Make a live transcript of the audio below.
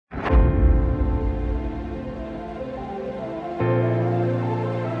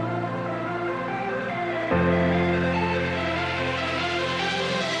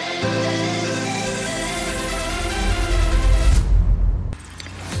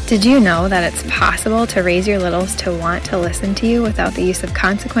Did you know that it's possible to raise your littles to want to listen to you without the use of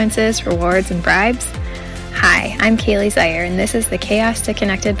consequences, rewards, and bribes? Hi, I'm Kaylee Zaire, and this is the Chaos to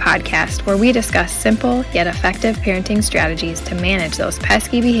Connected podcast, where we discuss simple yet effective parenting strategies to manage those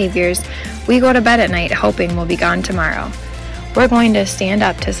pesky behaviors we go to bed at night hoping will be gone tomorrow. We're going to stand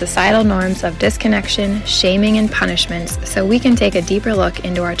up to societal norms of disconnection, shaming, and punishments so we can take a deeper look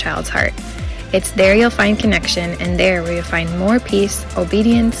into our child's heart. It's there you'll find connection, and there where you'll find more peace,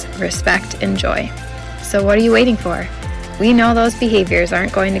 obedience, respect, and joy. So what are you waiting for? We know those behaviors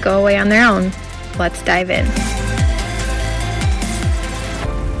aren't going to go away on their own. Let's dive in.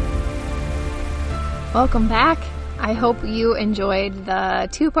 Welcome back. I hope you enjoyed the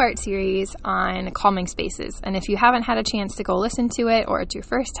two-part series on calming spaces. And if you haven't had a chance to go listen to it, or it's your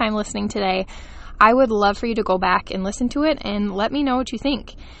first time listening today, I would love for you to go back and listen to it and let me know what you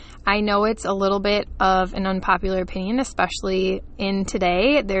think. I know it's a little bit of an unpopular opinion, especially in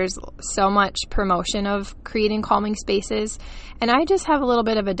today. There's so much promotion of creating calming spaces, and I just have a little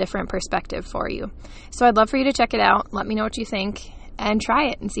bit of a different perspective for you. So I'd love for you to check it out, let me know what you think, and try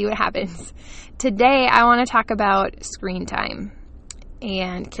it and see what happens. Today, I want to talk about screen time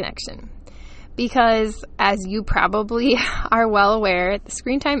and connection. Because, as you probably are well aware, the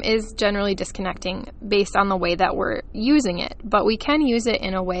screen time is generally disconnecting based on the way that we're using it. But we can use it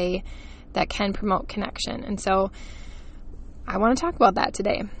in a way that can promote connection. And so, I want to talk about that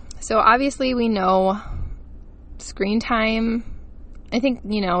today. So, obviously, we know screen time, I think,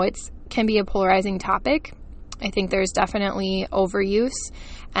 it can be a polarizing topic. I think there's definitely overuse.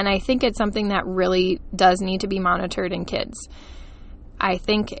 And I think it's something that really does need to be monitored in kids. I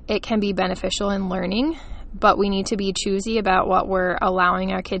think it can be beneficial in learning, but we need to be choosy about what we're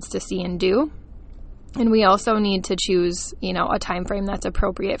allowing our kids to see and do. And we also need to choose, a time frame that's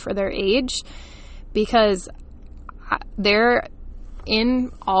appropriate for their age, because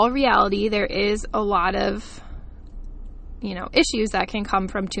in all reality, there is a lot of, issues that can come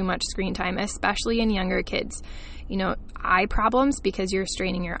from too much screen time, especially in younger kids. Eye problems because you're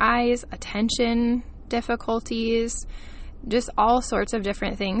straining your eyes, attention difficulties, just all sorts of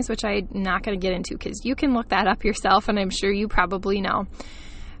different things, which I'm not going to get into because you can look that up yourself, and I'm sure you probably know.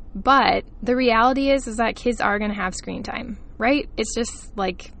 But the reality is that kids are going to have screen time, right? It's just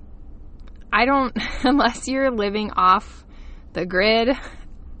like, unless you're living off the grid,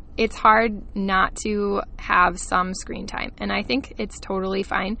 it's hard not to have some screen time. And I think it's totally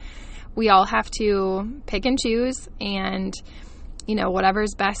fine. We all have to pick and choose, and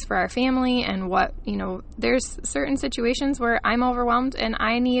whatever's best for our family, and there's certain situations where I'm overwhelmed and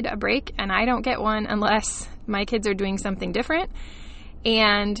I need a break, and I don't get one unless my kids are doing something different.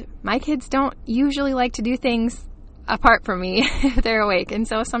 And my kids don't usually like to do things apart from me if they're awake. And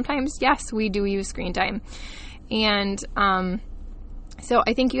so sometimes, yes, we do use screen time. And so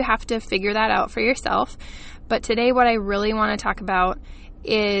I think you have to figure that out for yourself. But today, what I really want to talk about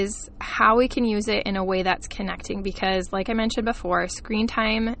is how we can use it in a way that's connecting, because like I mentioned before, screen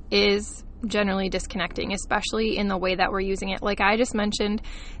time is generally disconnecting, especially in the way that we're using it. Like I just mentioned,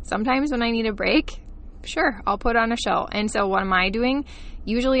 sometimes when I need a break, sure, I'll put on a show. And so what am I doing?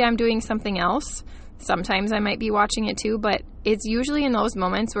 Usually I'm doing something else. Sometimes I might be watching it too, but it's usually in those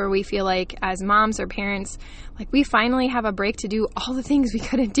moments where we feel like as moms or parents, like we finally have a break to do all the things we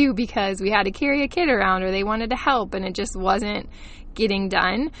couldn't do because we had to carry a kid around or they wanted to help and it just wasn't getting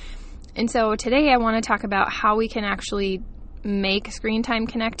done. And so today I want to talk about how we can actually make screen time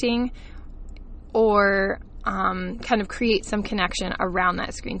connecting, or kind of create some connection around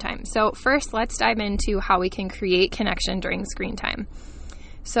that screen time. So first, let's dive into how we can create connection during screen time.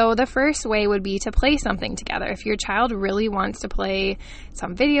 So the first way would be to play something together. If your child really wants to play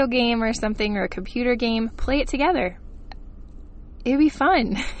some video game or something, or a computer game, play it together. It'd be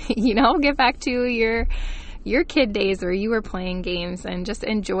fun. Get back to your kid days where you were playing games and just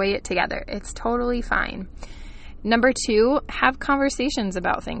enjoy it together. It's totally fine. Number 2, have conversations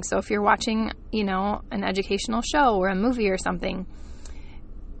about things. So if you're watching, an educational show or a movie or something,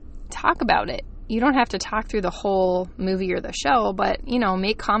 talk about it. You don't have to talk through the whole movie or the show, but,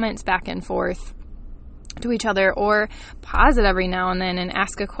 make comments back and forth to each other, or pause it every now and then and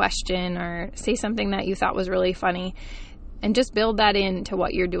ask a question or say something that you thought was really funny, and just build that into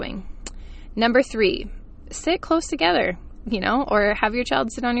what you're doing. Number 3, sit close together, or have your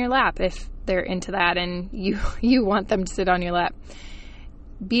child sit on your lap if they're into that and you want them to sit on your lap.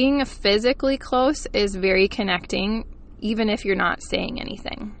 Being physically close is very connecting, even if you're not saying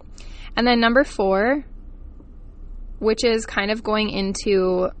anything. And then number 4, which is kind of going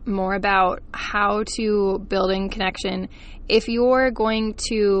into more about how to building connection. If you're going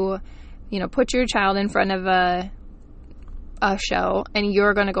to, put your child in front of a a show and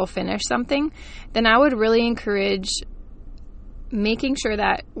you're going to go finish something, then I would really encourage making sure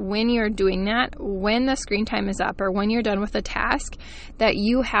that when you're doing that, when the screen time is up or when you're done with the task, that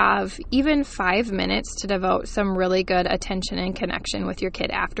you have even 5 minutes to devote some really good attention and connection with your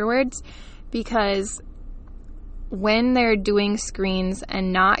kid afterwards. Because when they're doing screens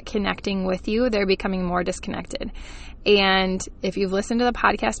and not connecting with you, they're becoming more disconnected. And if you've listened to the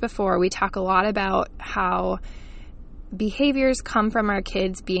podcast before, we talk a lot about how behaviors come from our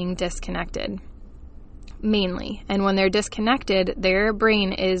kids being disconnected. Mainly. And when they're disconnected, their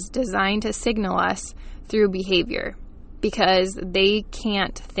brain is designed to signal us through behavior because they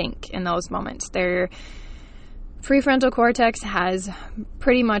can't think in those moments. Their prefrontal cortex has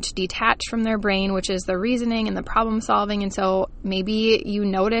pretty much detached from their brain, which is the reasoning and the problem solving. And so maybe you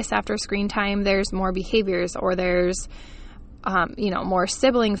notice after screen time there's more behaviors or there's more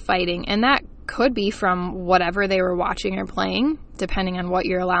sibling fighting, and that could be from whatever they were watching or playing, depending on what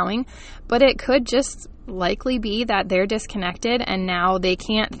you're allowing. But it could just likely be that they're disconnected and now they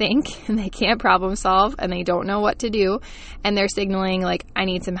can't think and they can't problem solve and they don't know what to do, and they're signaling like, I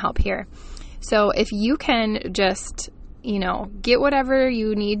need some help here. So if you can just, get whatever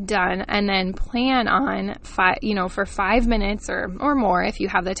you need done and then plan on for 5 minutes or more if you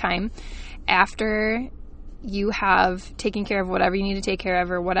have the time after you have taken care of whatever you need to take care of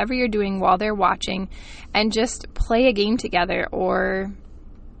or whatever you're doing while they're watching, and just play a game together. Or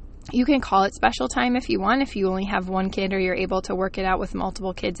you can call it special time if you want, if you only have one kid, or you're able to work it out with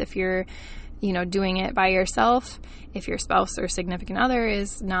multiple kids if you're, doing it by yourself, if your spouse or significant other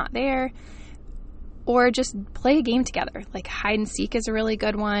is not there. Or just play a game together. Like hide and seek is a really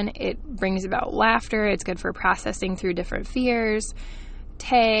good one. It brings about laughter. It's good for processing through different fears.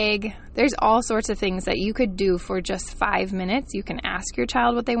 Tag. There's all sorts of things that you could do for just 5 minutes. You can ask your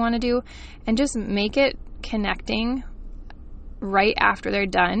child what they want to do and just make it connecting right after they're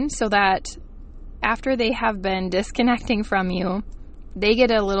done, so that after they have been disconnecting from you, they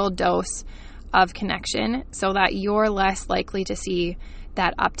get a little dose of connection so that you're less likely to see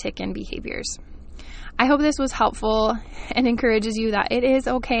that uptick in behaviors. I hope this was helpful and encourages you that it is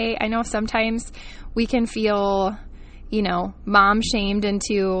okay. I know sometimes we can feel mom shamed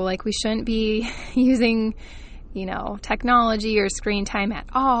into like we shouldn't be using, technology or screen time at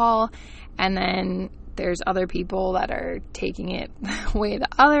all. And then there's other people that are taking it way the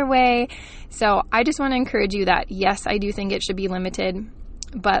other way. So I just want to encourage you that, yes, I do think it should be limited,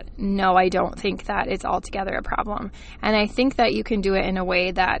 but no, I don't think that it's altogether a problem. And I think that you can do it in a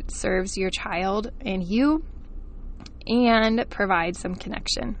way that serves your child and you and provides some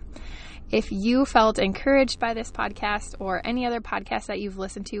connection. If you felt encouraged by this podcast or any other podcast that you've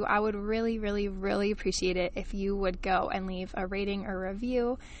listened to, I would really, really, really appreciate it if you would go and leave a rating or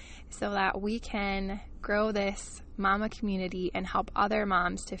review so that we can grow this mama community and help other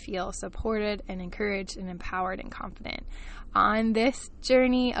moms to feel supported and encouraged and empowered and confident on this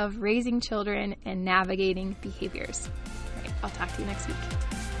journey of raising children and navigating behaviors. All right, I'll talk to you next week.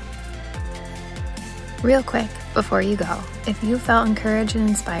 Real quick, before you go, if you felt encouraged and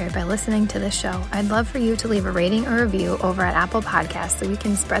inspired by listening to this show, I'd love for you to leave a rating or review over at Apple Podcasts so we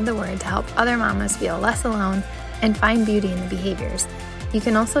can spread the word to help other mamas feel less alone and find beauty in the behaviors. You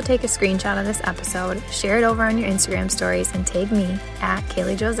can also take a screenshot of this episode, share it over on your Instagram stories, and tag me at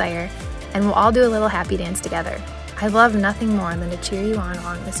Kaylee Jo Zier, and we'll all do a little happy dance together. I love nothing more than to cheer you on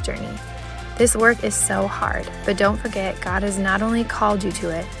along this journey. This work is so hard, but don't forget, God has not only called you to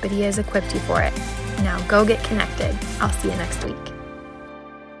it, but He has equipped you for it. Now go get connected. I'll see you next week.